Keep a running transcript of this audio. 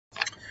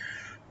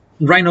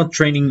Rhino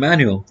Training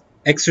Manual,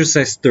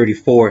 Exercise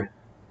 34,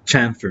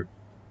 Chamfer.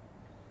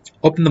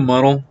 Open the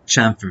model,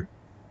 chamfer.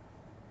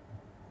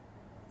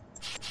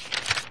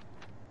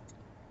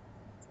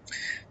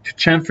 To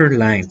chamfer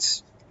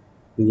lines,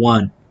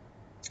 1.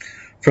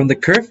 From the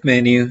Curve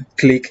menu,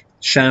 click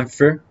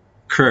Chamfer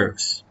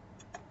Curves.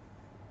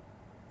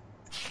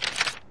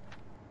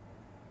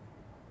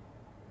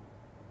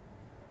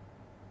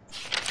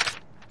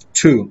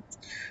 2.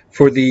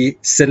 For the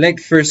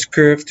Select First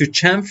Curve to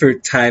Chamfer,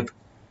 type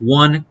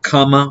 1,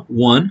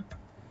 1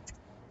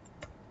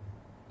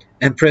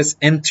 and press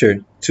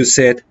Enter to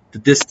set the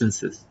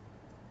distances.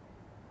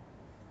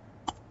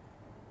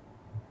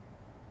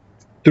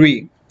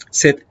 3.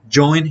 Set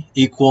Join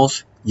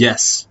equals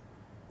Yes.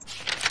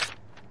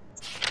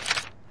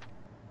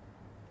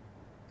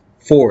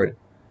 4.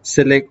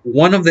 Select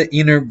one of the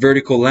inner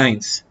vertical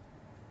lines.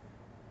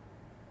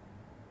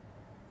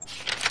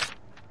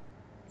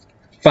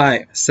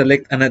 5.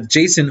 Select an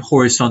adjacent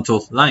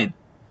horizontal line.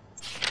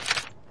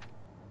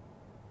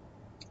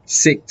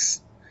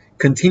 6.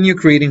 Continue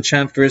creating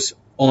chamfers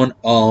on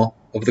all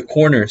of the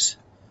corners.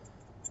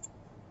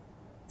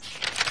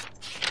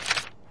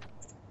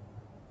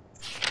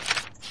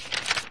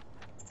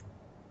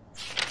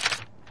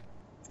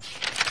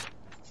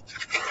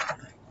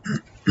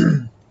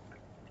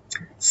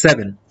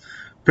 7.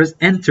 Press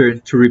Enter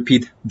to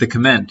repeat the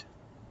command.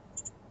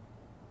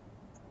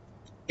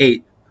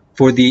 8.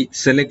 For the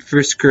Select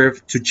First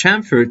Curve to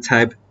Chamfer,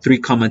 type 3,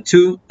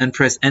 2 and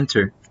press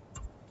Enter.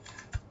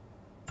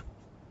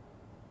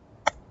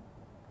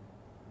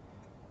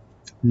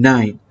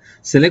 9.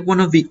 Select one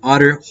of the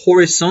other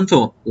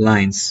horizontal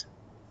lines.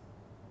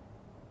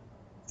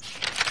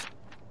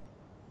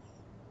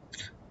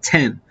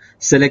 10.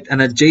 Select an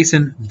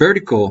adjacent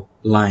vertical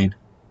line.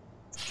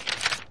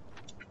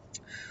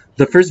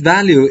 The first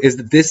value is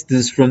the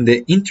distance from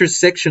the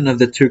intersection of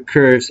the two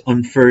curves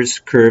on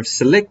first curve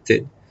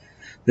selected.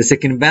 The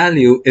second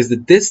value is the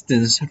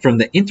distance from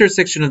the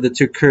intersection of the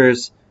two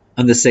curves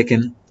on the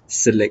second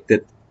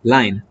selected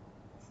line.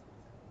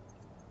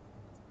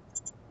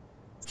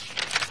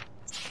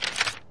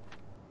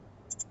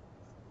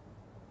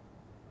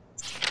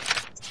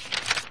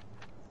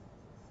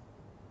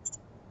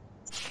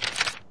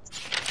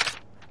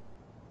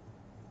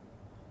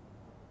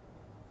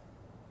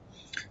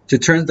 To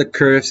turn the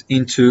curves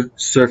into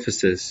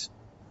surfaces,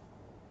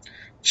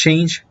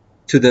 change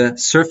to the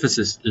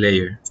Surfaces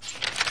layer.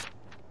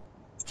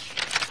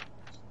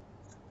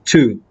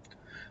 2.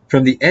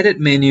 From the Edit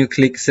menu,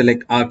 click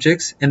Select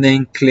Objects and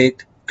then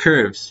click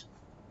Curves.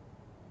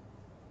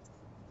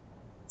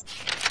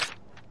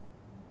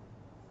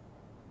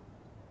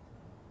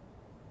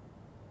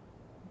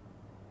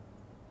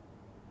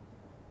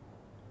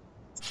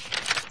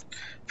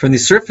 'From the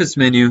Surface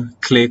menu,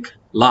 click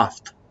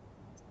Loft.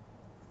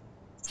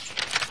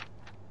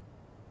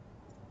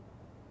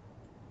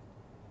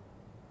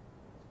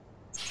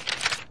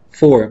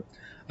 4.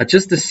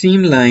 Adjust the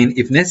seam line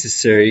if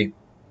necessary.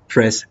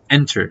 Press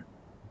Enter.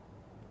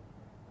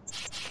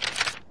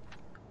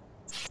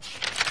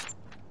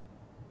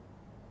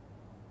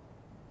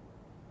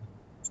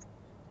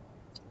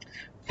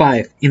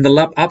 5. In the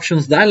Lab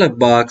Options dialog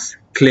box,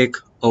 click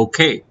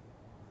OK.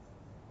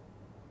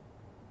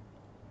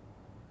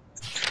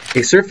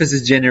 A surface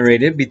is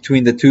generated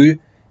between the two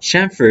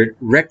chamfered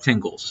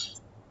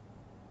rectangles.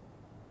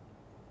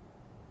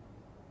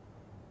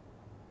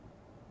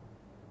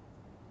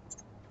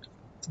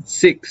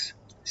 6.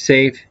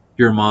 Save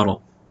your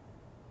model.